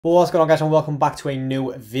Well, what's going on, guys, and welcome back to a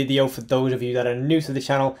new video. For those of you that are new to the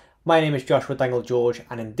channel, my name is Joshua Dangle George,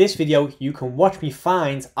 and in this video you can watch me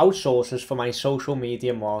find outsourcers for my social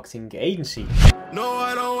media marketing agency. No,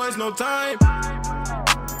 I don't waste no time.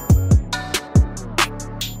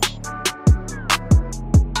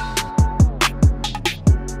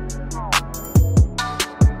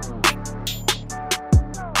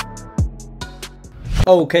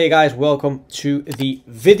 Okay guys, welcome to the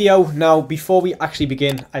video. Now, before we actually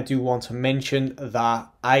begin, I do want to mention that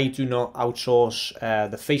I do not outsource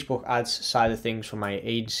the Facebook ads side of things for my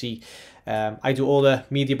agency. I do all the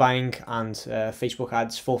media buying and Facebook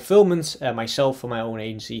ads fulfillment myself for my own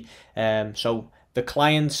agency. So the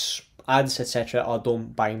clients, ads, etc. are done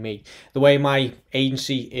by me. The way my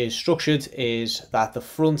agency is structured is that the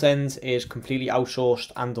front end is completely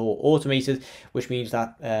outsourced and or automated, which means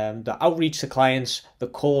that the outreach to clients, the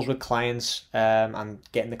calls with clients, and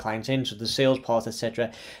getting the clients in, so the sales part,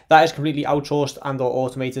 etc., that is completely outsourced and or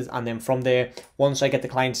automated. And then from there, once I get the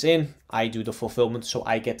clients in, I do the fulfillment, so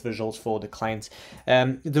I get the results for the client.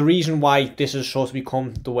 The reason why this has sort of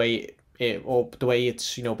become the way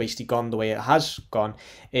it's basically gone the way it has gone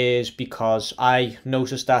is because I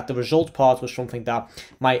noticed that the result part was something that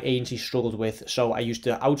my agency struggled with. So I used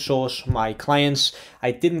to outsource my clients.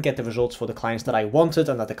 I didn't get the results for the clients that I wanted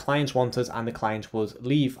and that the clients wanted, and the clients would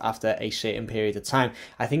leave after a certain period of time.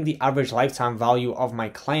 I think the average lifetime value of my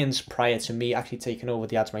clients prior to me actually taking over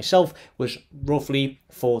the ads myself was roughly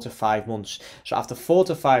 4 to 5 months. So after 4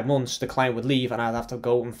 to 5 months, the client would leave and I'd have to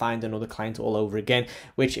go and find another client all over again,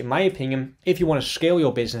 which in my opinion, if you want to scale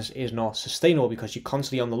your business, is not sustainable, because you're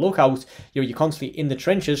constantly on the lookout. You're constantly in the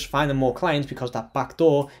trenches finding more clients because that back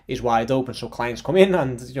door is wide open. So clients come in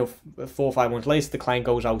and 4 or 5 months later the client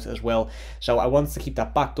goes out as well. So I wanted to keep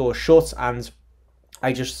that back door shut, and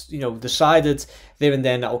I just decided there and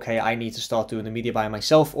then that okay, I need to start doing the media buying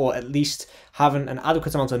myself, or at least having an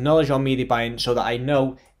adequate amount of knowledge on media buying so that I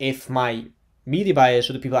know if my media buyers,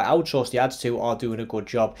 so the people I outsource the ads to, are doing a good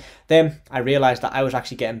job. Then I realized that I was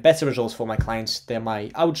actually getting better results for my clients than my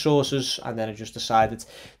outsourcers, and then I just decided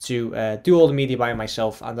to do all the media buying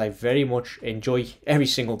myself, and I very much enjoy every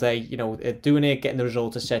single day doing it, getting the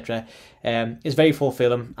results, etc. Is very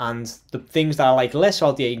fulfilling. And the things that I like less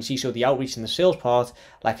about the agency, so the outreach and the sales part,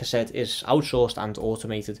 like I said, is outsourced and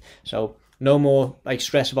automated. So no more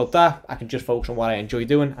stress about that. I can just focus on what I enjoy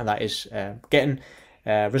doing, and that is getting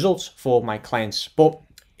results for my clients. But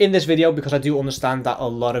in this video, because I do understand that a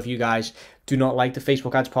lot of you guys do not like the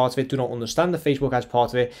Facebook ads part of it, do not understand the Facebook ads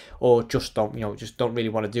part of it, or just don't really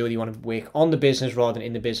want to do it. You want to work on the business rather than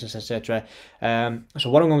in the business, etc. So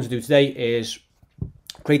what I'm going to do today is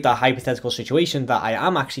create that hypothetical situation that I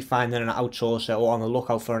am actually finding an outsourcer, or on the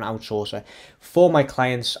lookout for an outsourcer for my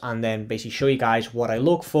clients, and then basically show you guys what I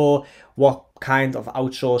look for, what kind of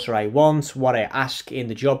outsourcer I want, what I ask in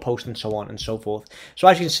the job post, and so on and so forth. So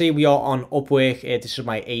as you can see, we are on Upwork. This is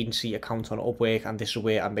my agency account on Upwork, and this is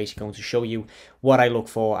where I'm basically going to show you what I look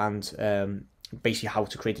for and basically how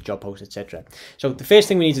to create the job post, etc. So the first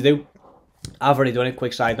thing we need to do, I've already done it,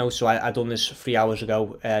 quick side note, so I done this 3 hours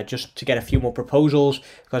ago, just to get a few more proposals,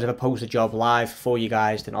 because if I post a job live for you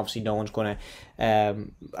guys, then obviously no one's going to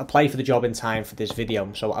apply for the job in time for this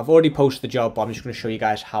video. So I've already posted the job, but I'm just going to show you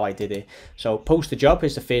guys how I did it. So post the job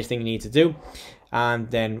is the first thing you need to do,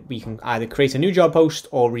 and then we can either create a new job post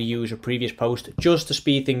or reuse a previous post. Just to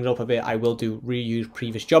speed things up a bit, I will do reuse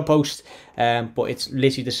previous job post, but it's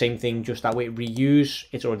literally the same thing, just that way reuse,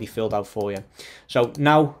 it's already filled out for you. So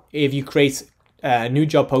now if you create a new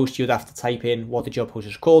job post, you'd have to type in what the job post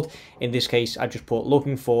is called. In this case, I just put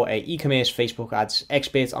looking for a e-commerce Facebook ads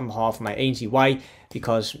expert on behalf of my agency. Why?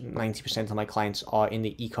 Because 90% of my clients are in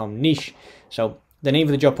the e-com niche. So the name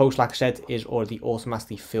of the job post, like I said, is already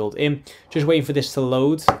automatically filled in. Just waiting for this to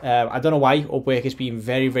load. I don't know why Upwork has been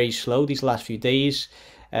very, very slow these last few days.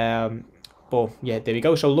 But yeah, there we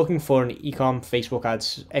go. So looking for an e-com Facebook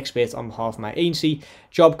ads expert on behalf of my agency.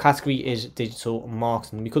 Job category is digital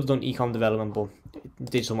marketing. We could have done e-com development, but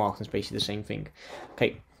digital marketing is basically the same thing.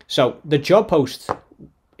 Okay, so the job post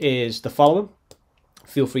is the following.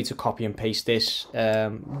 Feel free to copy and paste this.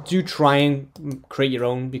 Do try and create your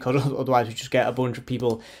own, because otherwise we just get a bunch of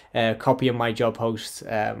people copying my job post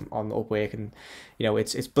on Upwork, and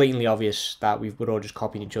it's blatantly obvious that we're all just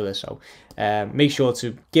copying each other. So make sure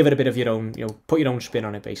to give it a bit of your own, put your own spin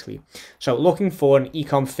on it basically. So looking for an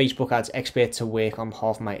e-com Facebook ads expert to work on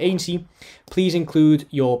behalf of my agency. Please include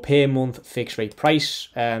your per month fixed rate price.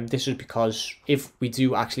 This is because if we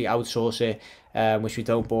do actually outsource it, which we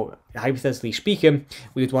don't, but hypothetically speaking,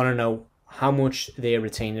 we would want to know how much their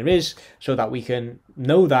retainer is, so that we can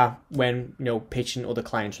know that when, you know, pitching other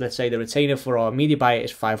clients. Let's say the retainer for our media buyer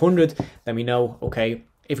is 500, then we know, okay,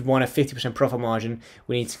 if we want a 50% profit margin,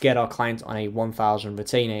 we need to get our client on a 1,000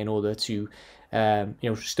 retainer in order to, you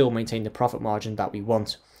know, still maintain the profit margin that we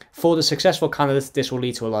want. For the successful candidates, this will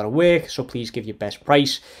lead to a lot of work, so please give your best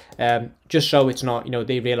price, just so it's not, you know,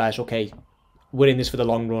 they realize, okay, we're in this for the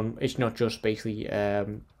long run. It's not just basically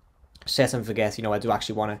set and forget. You know, I do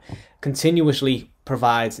actually want to continuously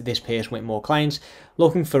provide this person with more clients.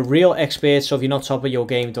 Looking for real experts, so if you're not top of your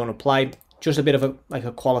game, don't apply. Just a bit of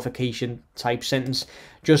a qualification type sentence,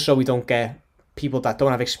 just so we don't get people that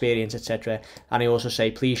don't have experience, etc. And I also say,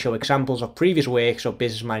 please show examples of previous work, so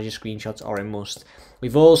business manager screenshots are a must.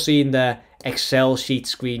 We've all seen the Excel sheet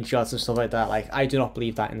screenshots and stuff like that. Like, I do not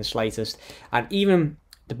believe that in the slightest. And even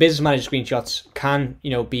the business manager screenshots can, you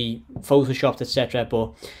know, be photoshopped, etc.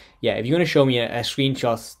 But yeah, if you're going to show me a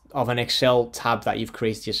screenshot of an Excel tab that you've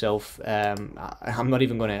created yourself, I'm not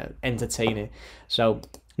even going to entertain it. So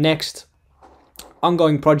next,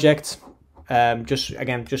 ongoing project. Just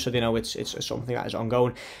so they know, it's something that is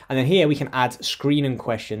ongoing. And then here we can add screening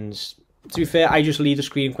questions. To be fair, I just leave the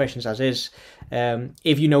screening questions as is.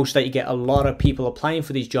 If you notice that you get a lot of people applying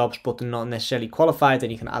for these jobs but they're not necessarily qualified,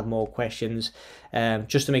 then you can add more questions,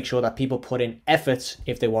 just to make sure that people put in effort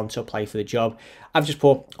if they want to apply for the job. I've just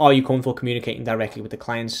put, are you comfortable communicating directly with the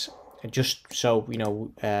clients? Just so, you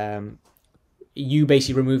know, you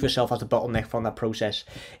basically remove yourself as the bottleneck from that process.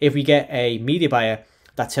 If we get a media buyer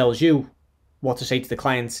that tells you what to say to the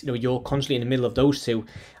clients, you know, you're constantly in the middle of those two,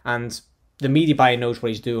 and the media buyer knows what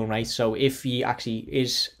he's doing, right? So if he actually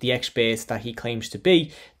is the expert that he claims to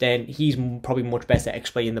be, then he's probably much better at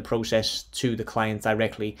explaining the process to the client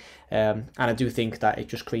directly. And I do think that it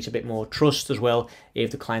just creates a bit more trust as well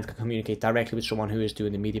if the client can communicate directly with someone who is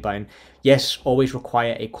doing the media buying. Yes, always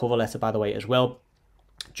require a cover letter, by the way, as well,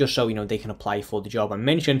 just so, you know, they can apply for the job and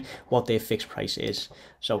mention what their fixed price is.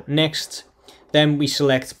 So next, then we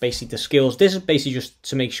select basically the skills. This is basically just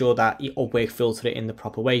to make sure that you Upwork filter it in the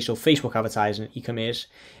proper way. So Facebook advertising, e-commerce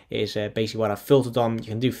is basically what I've filtered on. You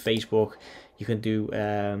can do Facebook, you can do,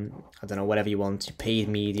 I don't know, whatever you want, paid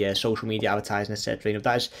media, social media advertising, etc. You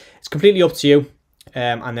know, it's completely up to you.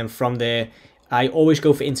 And then from there, I always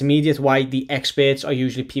go for intermediate. Why? The experts are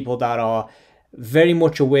usually people that are very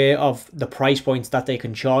much aware of the price points that they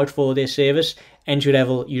can charge for their service. Entry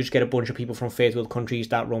level, you just get a bunch of people from third world countries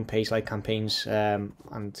that run page-like campaigns, and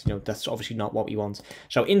you know, that's obviously not what we want.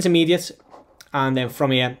 So intermediate, and then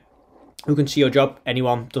from here, who can see your job?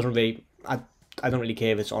 Anyone. Doesn't really, I don't really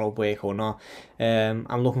care if it's on Upwork or not.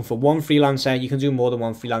 I'm looking for one freelancer. You can do more than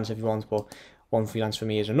one freelancer if you want, but one freelance for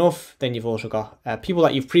me is enough. Then you've also got people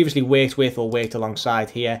that you've previously worked with or worked alongside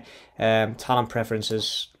here. Talent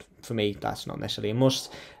preferences, for me, that's not necessarily a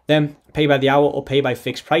must. Then pay by the hour or pay by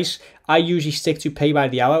fixed price. I usually stick to pay by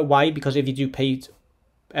the hour. Why? Because if you do pay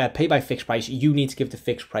by fixed price, you need to give the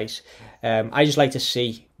fixed price. I just like to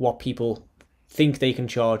see what people think they can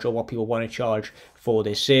charge or what people want to charge for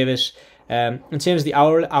this service. In terms of the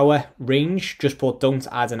hour range, just put, don't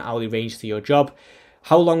add an hourly range to your job.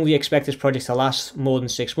 How long do you expect this project to last? More than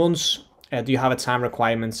 6 months? Do you have a time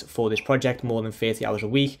requirement for this project? More than 30 hours a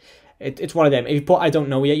week? It's one of them. If you put I don't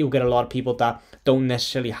know yet, you'll get a lot of people that don't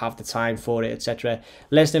necessarily have the time for it, etc.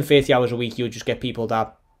 Less than 30 hours a week, you'll just get people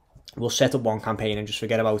that will set up one campaign and just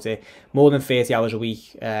forget about it. More than 30 hours a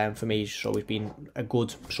week, for me, has always been a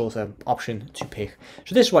good sort of option to pick.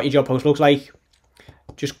 So this is what your job post looks like.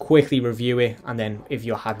 Just quickly review it, and then if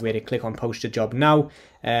you're happy with it, click on post your job now.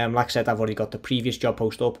 Like I said, I've already got the previous job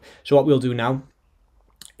post up. So what we'll do now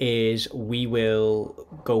is we will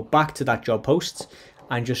go back to that job post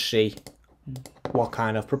and just see what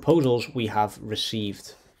kind of proposals we have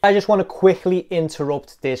received. I just want to quickly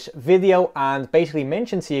interrupt this video and basically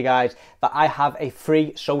mention to you guys that I have a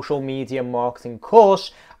free social media marketing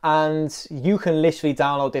course, and you can literally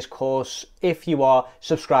download this course if you are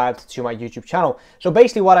subscribed to my YouTube channel. So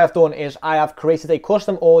basically what I've done is I have created a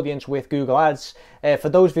custom audience with Google Ads for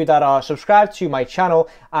those of you that are subscribed to my channel,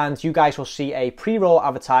 and you guys will see a pre-roll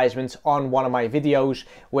advertisement on one of my videos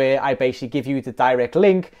where I basically give you the direct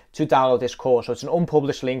link to download this course. So it's an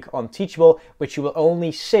unpublished link on Teachable, which you will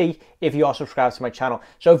only see if you are subscribed to my channel.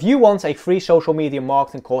 So if you want a free social media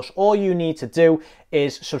marketing course, all you need to do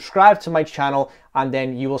is subscribe to my channel, and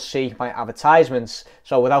then you will see my advertisements.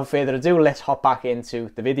 So without further ado, let's hop back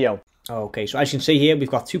into the video. Okay, so as you can see here,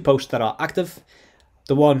 we've got 2 posts that are active.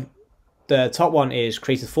 The top one is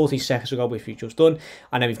created 14 seconds ago, which we just done,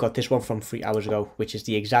 and then we've got this one from 3 hours ago, which is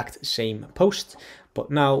the exact same post, but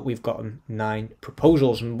now we've gotten 9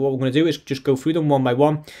 proposals. And what we're going to do is just go through them one by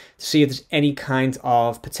one to see if there's any kind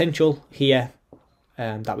of potential here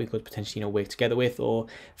that we could potentially work together with, or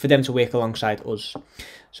for them to work alongside us.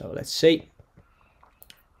 So let's see.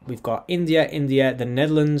 We've got India, the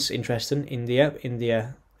Netherlands, interesting. India,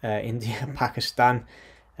 Pakistan,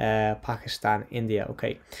 India.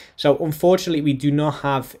 Okay, so unfortunately we do not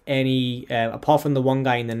have any, apart from the one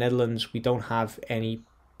guy in the Netherlands, we don't have any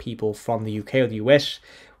people from the UK or the US,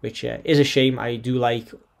 which is a shame. I do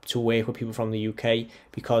like to work with people from the UK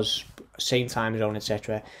because same time zone,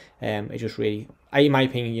 etc. It just really, in my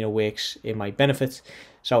opinion, works in my benefit.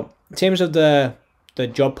 So in terms of the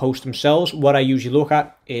job posts themselves, what I usually look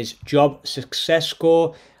at is job success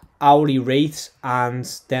score, hourly rate, and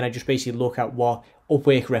then I just basically look at what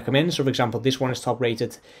Upwork recommends. So for example, this one is top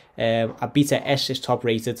rated, Abita S is top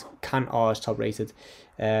rated, Can R is top rated,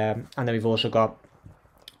 and then we've also got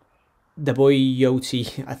the boy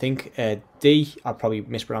Yoti, I think, D, I probably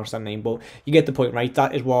mispronounced that name, but you get the point, right?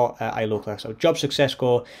 That is what I look at. So job success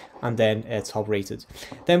score, and then top rated.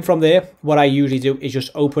 Then from there, what I usually do is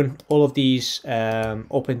just open all of these,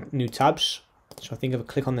 open new tabs. So I think if I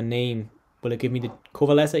click on the name, will it give me the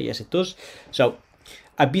cover letter? Yes, it does. So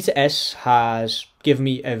Abita S has given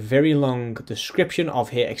me a very long description of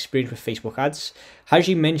her experience with Facebook ads. As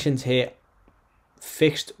she mentioned here,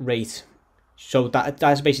 fixed rate. So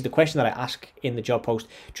that's basically the question that I ask in the job post,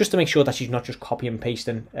 just to make sure that she's not just copy and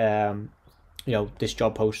pasting, this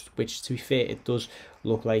job post, which to be fair, it does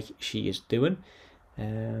look like she is doing.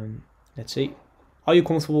 Let's see. Are you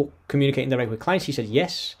comfortable communicating directly with clients? She said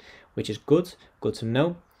yes, which is good to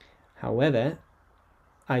know. However,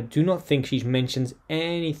 I do not think she's mentioned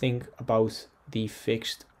anything about the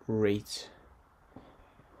fixed rate.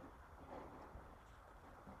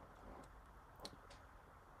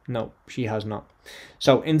 No, she has not.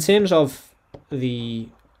 So in terms of the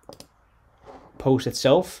post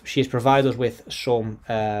itself, she has provided us with some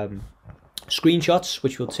screenshots,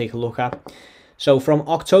 which we'll take a look at. So from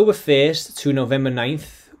October 1st to November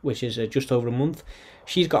 9th, which is just over a month,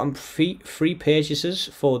 she's gotten free purchases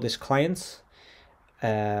for this client.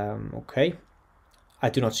 Okay. I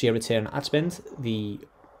do not see a return on ad spend. The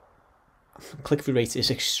click-through rate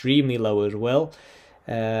is extremely low as well.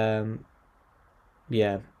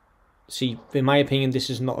 Yeah. See, in my opinion, this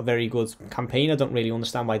is not a very good campaign. I don't really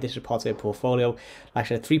understand why this is part of their portfolio. Like I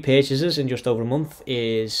said, 3 purchases in just over a month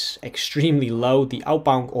is extremely low. The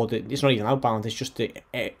outbound, it's not even outbound, it's just the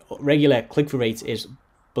regular click-through rate is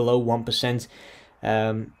below 1%.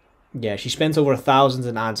 Yeah, she spent over 1,000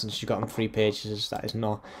 in ads and she got 3 purchases. That is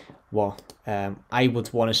not what I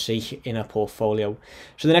would want to see in a portfolio.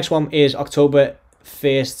 So the next one is October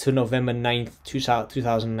 1st to November 9th,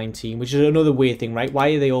 2019, which is another weird thing, right? Why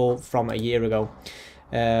are they all from a year ago?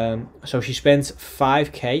 So she spent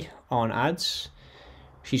 5k on ads.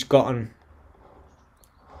 She's gotten,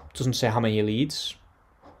 doesn't say how many leads.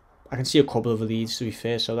 I can see a couple of leads, to be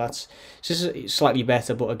fair, so that's just slightly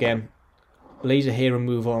better. But again, laser hair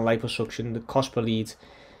removal and liposuction, the cost per lead,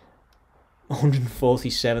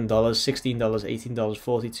 $147, $16, $18,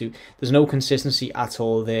 $42. There's no consistency at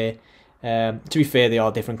all there. To be fair, they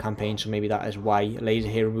are different campaigns, so maybe that is why laser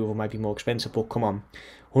hair removal might be more expensive. But come on,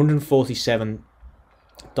 $147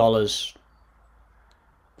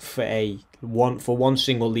 for one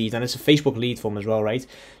single lead, and it's a Facebook lead form as well, right?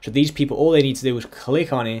 So these people, all they need to do is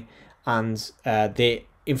click on it, and their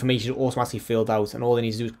information is automatically filled out, and all they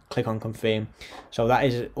need to do is click on confirm. So that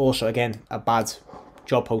is also, again, a bad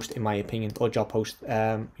job post in my opinion, or job post,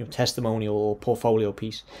 testimonial or portfolio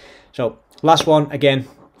piece. So last one, again,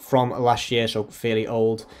 from last year, so fairly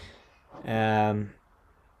old.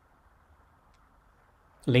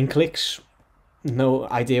 Link clicks, no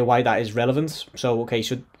idea why that is relevant. So okay,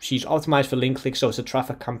 so she's optimized for link clicks, so it's a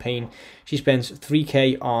traffic campaign. She spends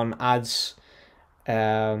 3k on ads,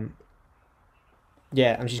 yeah,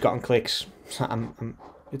 and she's gotten clicks.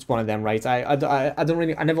 It's one of them, right? I don't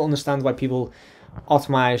really, I never understand why people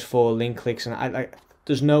optimize for link clicks, and I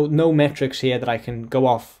there's no metrics here that I can go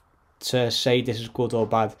off to say this is good or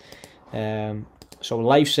bad. So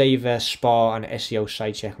Lifesaver, Spa, and SEO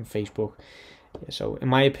site check on Facebook. Yeah, so in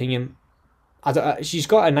my opinion, she's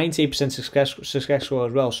got a 98% success score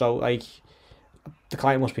as well. So like, the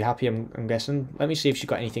client must be happy, I'm guessing. Let me see if she's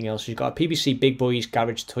got anything else. She's got a PPC Big Boys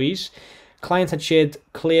Garage Toys. Client had shared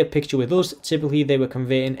clear picture with us. Typically, they were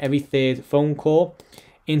converting every 3rd phone call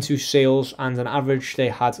into sales, and on average, they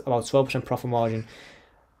had about 12% profit margin.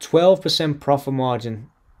 12% profit margin.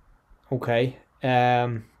 Okay.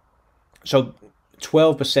 So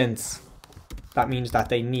 12%. That means that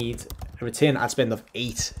they need a return ad spend of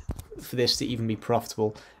 8 for this to even be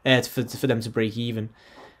profitable. For them to break even.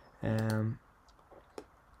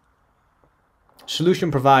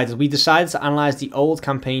 Solution providers. We decided to analyze the old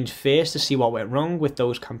campaigns first to see what went wrong with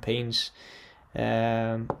those campaigns.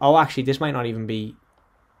 Oh, actually, this might not even be.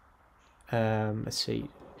 Let's see.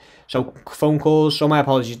 So phone calls. So my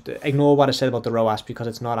apologies. Ignore what I said about the ROAS because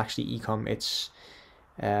it's not actually ecom. It's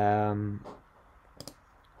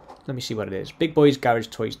let me see what it is.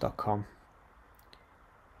 BigBoysGarageToys.com.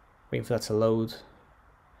 Waiting for that to load.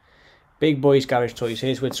 Big Boys Garage Toys.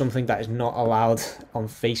 Here's with something that is not allowed on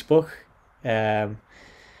Facebook.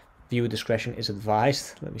 Viewer discretion is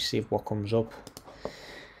advised. Let me see if what comes up.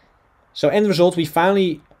 So end result,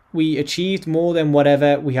 we achieved more than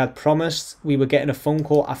whatever we had promised. We were getting a phone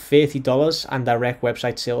call at $30 and direct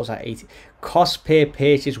website sales at $80. Cost per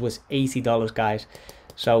purchase was $80, guys.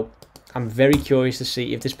 So I'm very curious to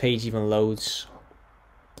see if this page even loads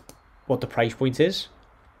what the price point is.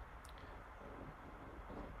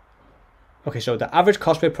 Okay, so the average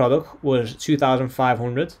cost per product was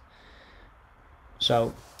 $2,500.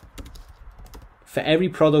 So for every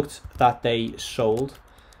product that they sold,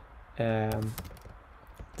 they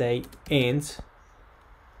earned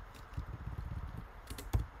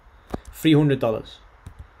 $300.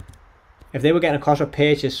 If they were getting a cost of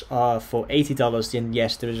purchase for $80, then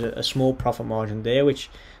yes, there is a small profit margin there, which,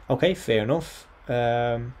 okay, fair enough.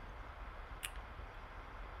 So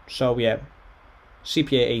yeah,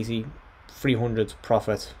 CPA 80, 300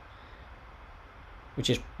 profit, which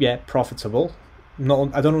is, yeah, profitable.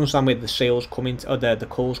 Not, I don't understand where the sales come into, or the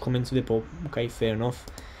calls come into it, but okay, fair enough.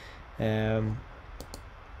 That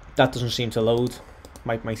doesn't seem to load.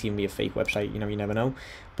 Might even be a fake website, you know, you never know.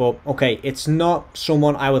 But okay, it's not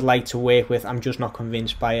someone I would like to work with. I'm just not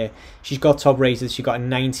convinced by it. She's got top rated. She got a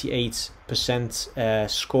 98%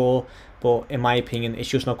 score, but in my opinion, it's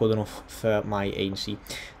just not good enough for my agency.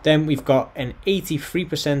 Then we've got an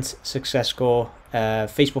 83% success score,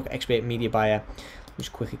 Facebook expert media buyer.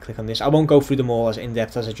 Just quickly click on this. I won't go through them all as in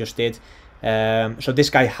depth as I just did. So this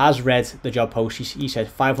guy has read the job post. He said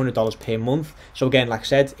 $500 per month. So again, like I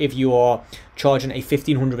said, if you are charging a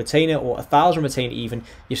 1,500 retainer or 1,000 retainer even,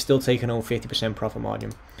 you're still taking home 50% profit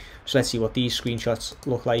margin. So let's see what these screenshots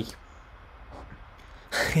look like.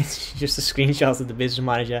 It's just a screenshot of the business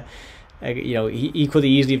manager. You know, he could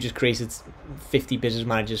easily have just created 50 business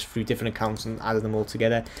managers through different accounts and added them all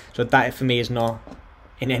together. So that for me is not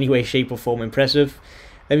in any way, shape or form impressive.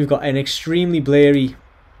 Then we've got an extremely blurry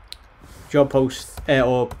job post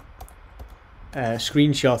or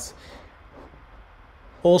screenshot.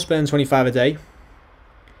 All spend 25 a day.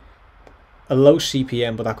 A low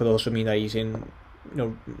CPM, but that could also mean that he's in, you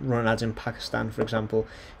know, running ads in Pakistan, for example.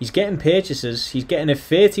 He's getting purchases. He's getting a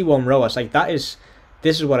 31 ROAS. Like that is,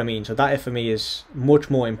 this is what I mean. So that for me is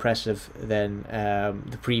much more impressive than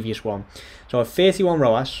the previous one. So a 31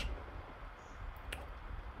 ROAS.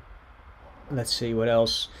 Let's see what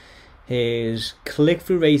else. His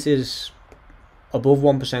click-through rate is above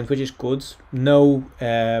 1%, which is good. No,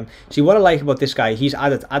 see what I like about this guy, he's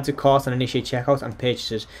added add to cart and initiate checkout and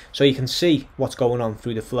purchases, so you can see what's going on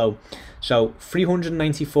through the flow. So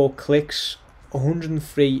 394 clicks,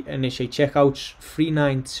 103 initiate checkouts,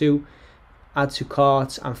 392 add to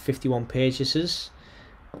cart, and 51 purchases.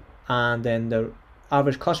 And then the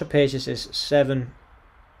average cost of purchase is 7.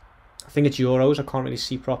 I think it's euros, I can't really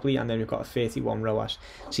see properly, and then we've got a 31 ROAS.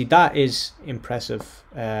 See, that is impressive,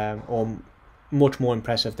 or much more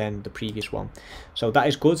impressive than the previous one. So that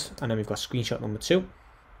is good. And then we've got screenshot number 2.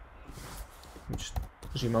 Just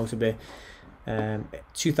zoom out a bit.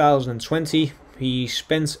 2020, he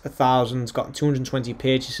spent 1,000, got 220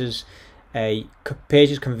 purchases, a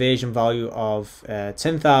purchase conversion value of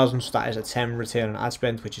 10,000, so that is a 10 return on ad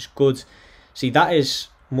spend, which is good. See, that is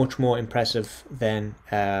much more impressive than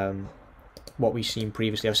what we've seen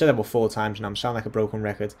previously. I've said that about 4 times and I'm sounding like a broken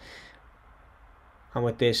record. And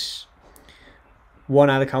with this,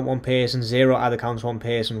 1 ad account 1 person, 0 ad accounts 1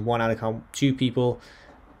 person, 1 ad account 2 people,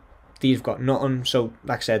 these have got nothing. So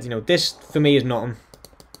like I said, you know, this for me is nothing.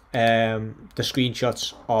 The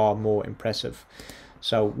screenshots are more impressive.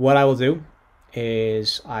 So what I will do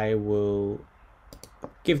is I will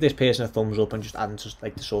give this person a thumbs up and just add them to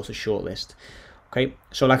like the sort of short list. Okay,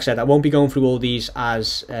 so like I said, I won't be going through all these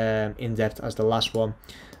as in depth as the last one,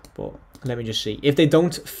 but let me just see. If they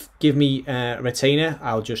don't give me a retainer,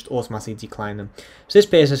 I'll just automatically decline them. So this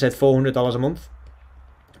person said $400 a month,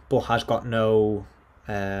 but has got no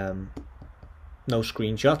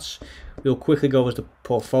screenshots. We'll quickly go over the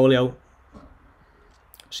portfolio,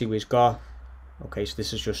 see what he's got. Okay, so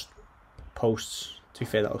this is just posts. To be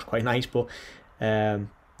fair, that looks quite nice, but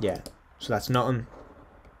yeah, so that's nothing.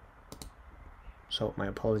 So my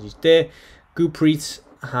apologies there. Gurpreet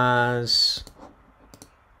has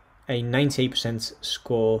a 98%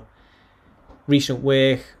 score. Recent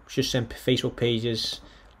work, just sent Facebook pages.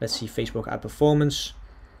 Let's see, Facebook ad performance.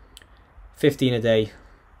 15 a day.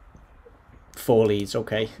 4 leads,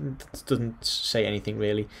 okay. That doesn't say anything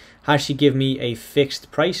really. Has she given me a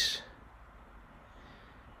fixed price?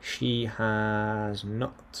 She has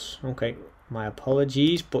not. Okay, my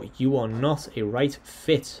apologies, but you are not a right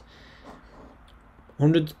fit.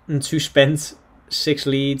 102 spent, 6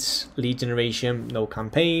 leads, lead generation, no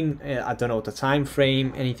campaign. I don't know what the time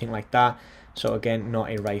frame, anything like that. So again, not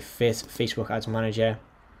a right fit. Facebook Ads Manager.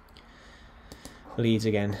 Leads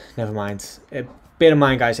again, never mind. Bear in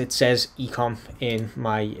mind, guys, it says ecom in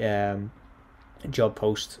my job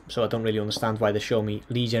post, so I don't really understand why they show me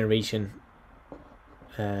lead generation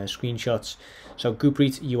screenshots. So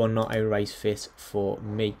Gurpreet, you are not a right fit for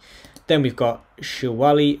me. Then we've got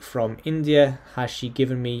Shivali from India. Has she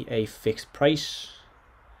given me a fixed price?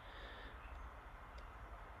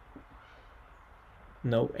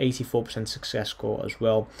 No. 84% success score as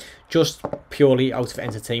well. Just purely out of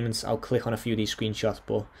entertainment, I'll click on a few of these screenshots,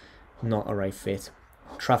 but not a right fit.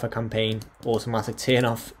 Traffic campaign, automatic turn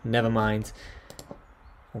off, never mind.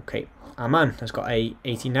 Okay, Aman has got a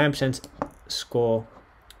 89% score.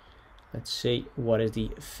 Let's see, what is the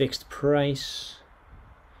fixed price?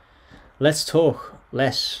 Let's talk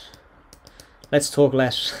less. Let's talk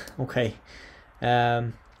less. Okay.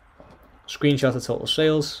 Screenshot of total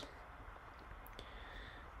sales.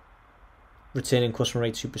 Returning customer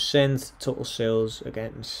rate 2%. Total sales,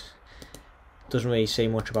 again, doesn't really say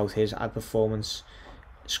much about his ad performance.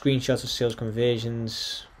 Screenshots of sales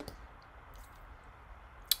conversions.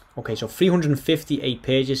 Okay, so 358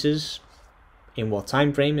 purchases. In what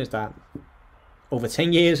time frame? Is that over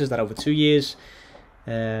 10 years? Is that over 2 years?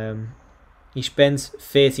 He spent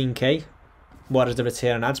 13k. What is the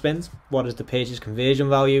return on ad spend? What is the purchase conversion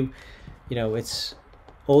value? You know, it's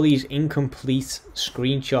all these incomplete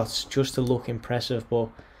screenshots just to look impressive, but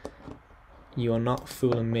you are not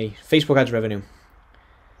fooling me. Facebook ads revenue.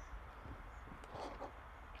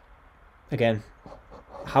 Again,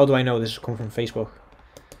 how do I know this has come from Facebook?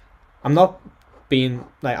 I'm not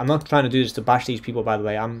trying to do this to bash these people, by the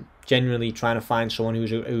way. I'm genuinely trying to find someone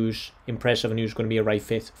who's impressive and who's going to be a right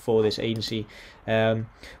fit for this agency. But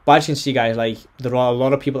as you can see, guys, like, there are a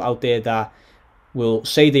lot of people out there that will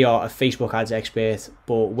say they are a Facebook ads expert,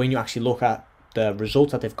 but when you actually look at the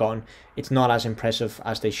results that they've gotten, it's not as impressive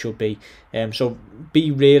as they should be. So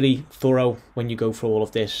be really thorough when you go through all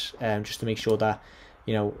of this, just to make sure that,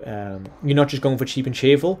 you know, you're not just going for cheap and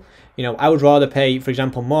cheerful. You know, I would rather pay, for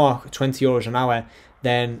example, Mark €20 an hour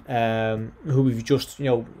than who we've just, you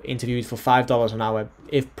know, interviewed for $5 an hour,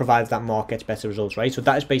 if provided that Mark gets better results, right? So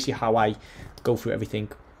that is basically how I go through everything.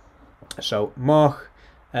 So Mark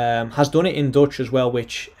has done it in Dutch as well,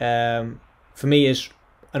 which for me is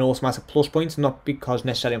an automatic plus point, not because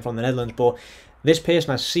necessarily I'm from the Netherlands, but this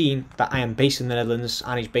person has seen that I am based in the Netherlands,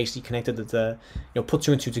 and he's basically connected the, you know, put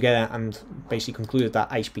 2 and 2 together and basically concluded that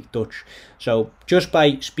I speak Dutch. So just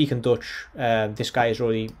by speaking Dutch, this guy is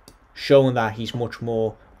already showing that he's much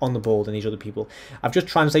more on the ball than these other people. I've just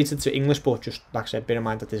translated to English, but just like I said, bear in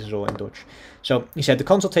mind that this is all in Dutch. So he said, the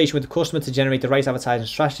consultation with the customer to generate the right advertising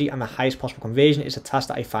strategy and the highest possible conversion is a task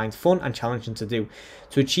that I find fun and challenging to do.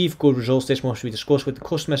 To achieve good results, this must be discussed with the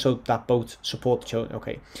customer so that both support the show.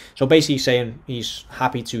 Okay, so basically saying he's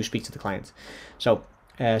happy to speak to the client. So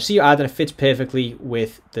see your ad and it fits perfectly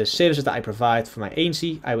with the services that I provide for my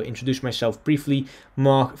agency. I will introduce myself briefly.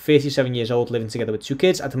 Mark, 37 years old, living together with 2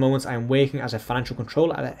 kids. At the moment, I am working as a financial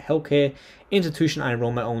controller at a healthcare institution. I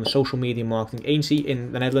run my own social media marketing agency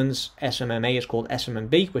in the Netherlands. SMMA is called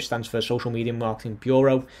SMMB, which stands for Social Media Marketing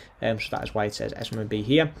Bureau. So that is why it says SMMB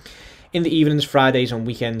here. In the evenings, Fridays and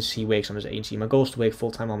weekends, he works on his agency. My goal is to work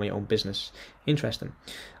full-time on my own business. Interesting.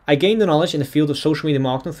 I gained the knowledge in the field of social media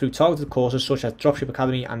marketing through targeted courses such as Dropship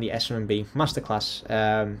Academy and the SMMB Masterclass.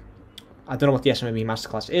 I don't know what the SMMB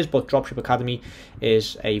Masterclass is, but Dropship Academy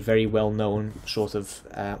is a very well-known sort of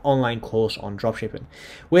online course on dropshipping.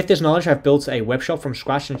 With this knowledge, I've built a webshop from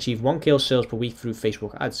scratch and achieved 1k sales per week through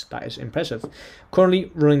Facebook ads. That is impressive.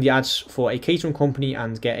 Currently running the ads for a catering company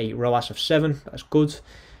and get a ROAS of 7. That's good.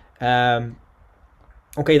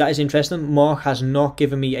 Okay, that is interesting. Mark has not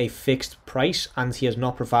given me a fixed price, and he has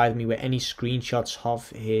not provided me with any screenshots of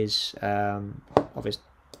his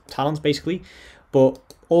talent, basically. But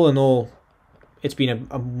all in all, it's been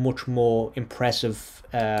a much more impressive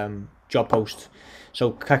job post.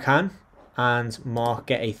 So Kakan and Mark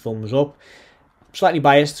get a thumbs up. Slightly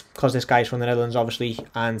biased because this guy's from the Netherlands, obviously,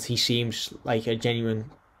 and he seems like a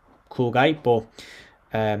genuine cool guy. But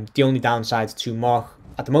the only downside to Mark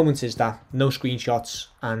at the moment is that no screenshots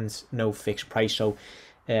and no fixed price. So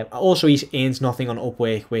Also, he earns nothing on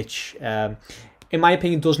Upwork, which, in my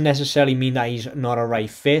opinion, doesn't necessarily mean that he's not a right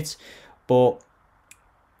fit. But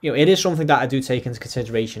you know, it is something that I do take into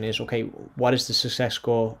consideration. Is okay, what is the success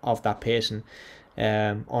score of that person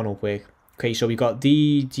on Upwork? Okay, so we got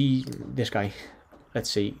this guy. Let's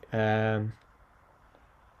see.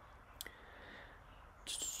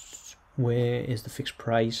 Where is the fixed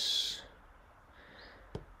price?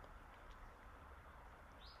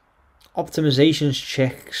 Optimizations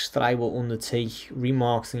checks that I will undertake,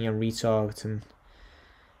 remarketing and retargeting.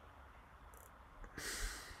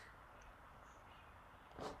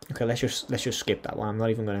 Okay, let's just skip that one. I'm not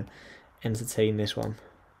even going to entertain this one.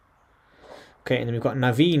 Okay, and then we've got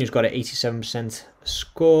Naveen, who's got an 87%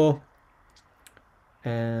 score.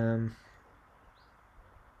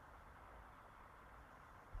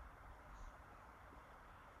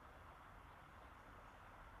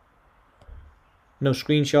 No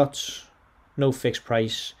screenshots, no fixed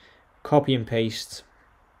price, copy and paste,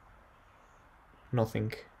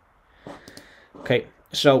 nothing. Okay,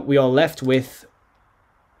 so we are left with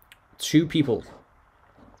 2 people,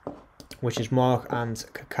 which is Mark and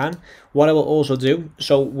Kakan. What I will also do,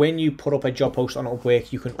 so when you put up a job post on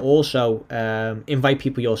Upwork, you can also invite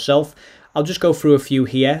people yourself. I'll just go through a few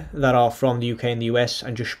here that are from the UK and the US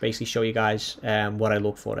and just basically show you guys what I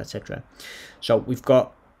look for, etc. So we've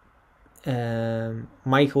got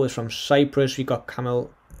Michael is from Cyprus. We've got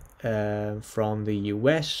Camille from the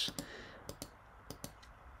US.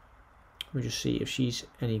 We'll just see if she's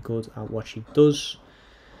any good at what she does.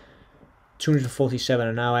 247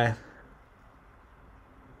 an hour.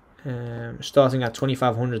 Starting at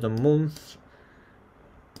 2,500 a month.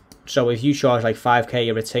 So if you charge like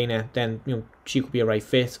 5k a retainer, then you know she could be a right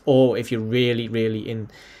fit. Or if you're really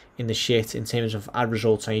in the shit in terms of ad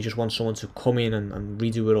results and you just want someone to come in and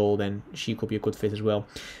redo it all, then she could be a good fit as well.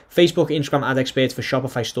 Facebook, Instagram ad expert for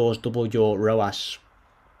Shopify stores, double your ROAS.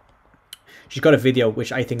 She's got a video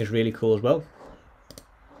which I think is really cool as well.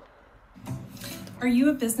 Are you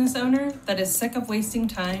a business owner that is sick of wasting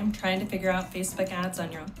time trying to figure out Facebook ads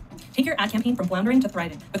on your own? Take your ad campaign from floundering to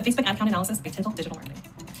thriving with a Facebook ad count analysis by Tintle Digital Marketing.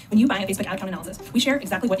 When you buy a Facebook ad count analysis, we share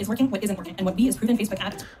exactly what is working, what isn't working, and what we as proven Facebook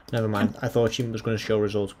ad. Never mind. I thought she was going to show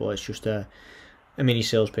results, but it's just a mini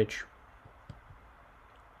sales pitch.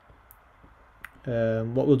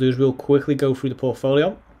 What we'll do is we'll quickly go through the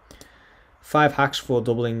portfolio. 5 hacks for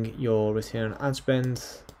doubling your return on ad spend.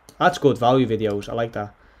 That's good value videos. I like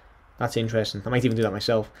that. That's interesting. I might even do that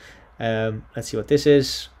myself. Let's see what this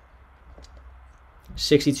is.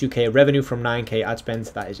 62k revenue from 9k ad spend.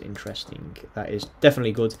 That is interesting. That is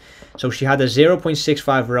definitely good. So she had a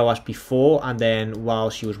 0.65 ROAS before, and then while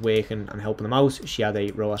she was working and helping them out, she had a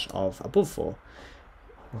ROAS of above 4.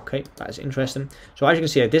 Okay, that is interesting. So as you can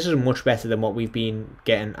see, this is much better than what we've been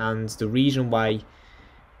getting, and the reason why,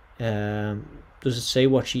 does it say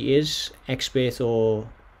what she is? Expert or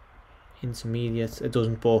intermediate? It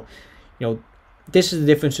doesn't, but you know, this is the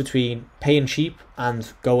difference between paying cheap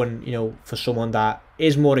and going, you know, for someone that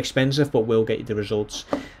is more expensive but will get you the results.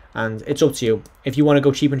 And it's up to you. If you want to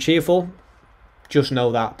go cheap and cheerful, just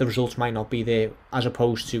know that the results might not be there, as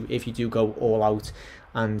opposed to if you do go all out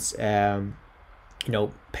and you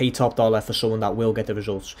know, pay top dollar for someone that will get the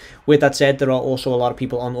results. With that said, there are also a lot of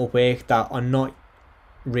people on Upwork that are not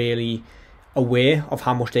really aware of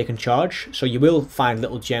how much they can charge, so you will find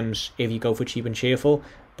little gems if you go for cheap and cheerful.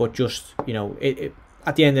 But just, you know,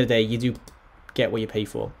 at the end of the day, you do get what you pay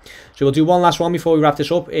for. So we'll do one last one before we wrap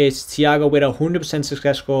this up. It's Tiago with a 100%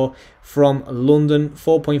 success score from London,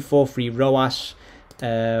 4.43 ROAS.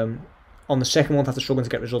 On the second month after struggling to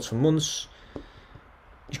get results for months.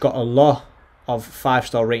 He's got a lot of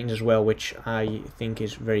 5-star ratings as well, which I think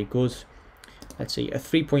is very good. Let's see, a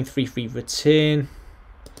 3.33 return.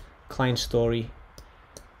 Client story.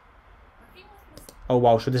 Oh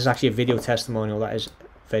wow, so this is actually a video testimonial. That is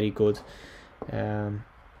very good.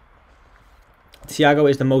 Tiago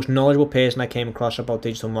is the most knowledgeable person I came across about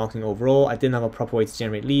digital marketing overall. I didn't have a proper way to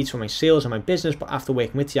generate leads for my sales and my business, but after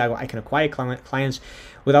working with Tiago, I can acquire clients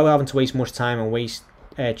without having to waste much time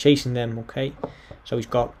and chasing them. Okay, so he's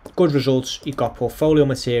got good results. He's got portfolio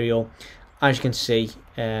material. As you can see,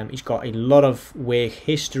 he's got a lot of work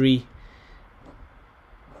history.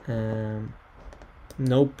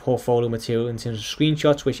 No portfolio material in terms of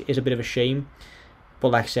screenshots, which is a bit of a shame. But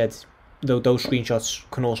like I said, those screenshots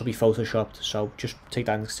can also be photoshopped, so just take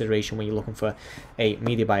that into consideration when you're looking for a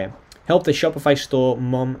media buyer. Helped the Shopify store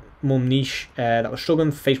mum niche that was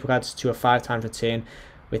struggling for Facebook ads to a 5x return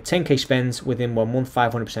with 10k spends within 1 month,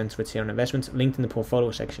 500% return on investment. Linked in the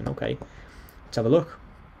portfolio section. Okay, let's have a look.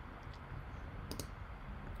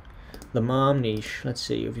 The mom niche. Let's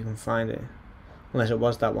see if you can find it. unless it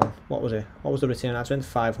was that one. What was it? What was the return ad spend?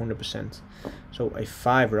 500%. So a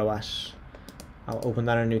 5 ROAS. I'll open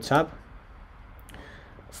that in a new tab.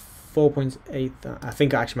 4.8. I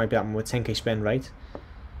think it actually might be that one with 10k spend, right?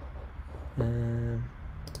 I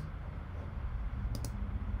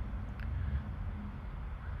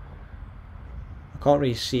can't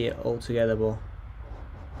really see it all together, but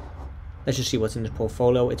let's just see what's in this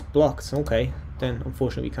portfolio. It's blocked. Okay, then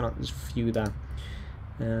unfortunately we cannot just view that.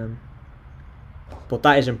 But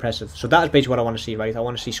that is impressive. So that is basically what I want to see, right? I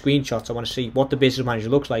want to see screenshots. I want to see what the business manager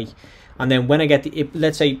looks like. And then when I get the,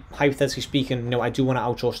 let's say, hypothetically speaking, you know, I do want to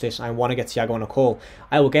outsource this. I want to get Tiago on a call.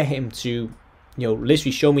 I will get him to, you know,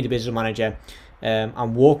 literally show me the business manager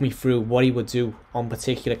and walk me through what he would do on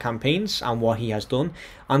particular campaigns and what he has done.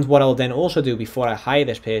 And what I'll then also do before I hire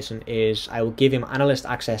this person is I will give him analyst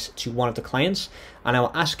access to one of the clients, and I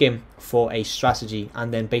will ask him for a strategy.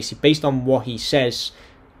 And then basically based on what he says,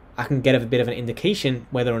 I can get a bit of an indication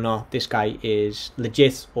whether or not this guy is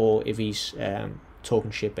legit or if he's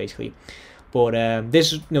talking shit, basically. But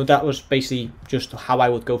this, you know, that was basically just how I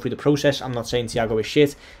would go through the process. I'm not saying Tiago is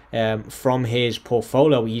shit. From his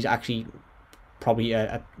portfolio, he's actually probably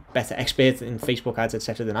a better expert in Facebook ads,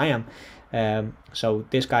 etc. than I am. So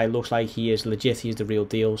this guy looks like he is legit. He's the real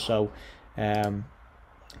deal. So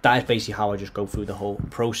that is basically how I just go through the whole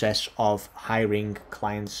process of hiring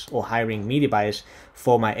clients or hiring media buyers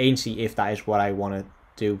for my agency, if that is what I want to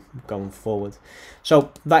do going forward.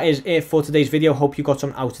 So that is it for today's video. Hope you got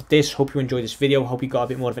something out of this. Hope you enjoyed this video. Hope you got a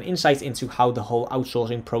bit more of an insight into how the whole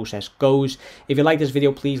outsourcing process goes. If you like this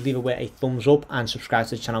video, please leave it with a thumbs up and subscribe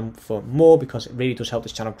to the channel for more, because it really does help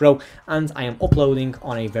this channel grow, and I am uploading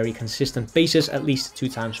on a very consistent basis, at least 2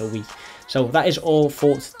 times a week. So that is all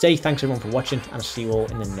for today. Thanks everyone for watching, and I'll see you all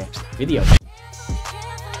in the next video.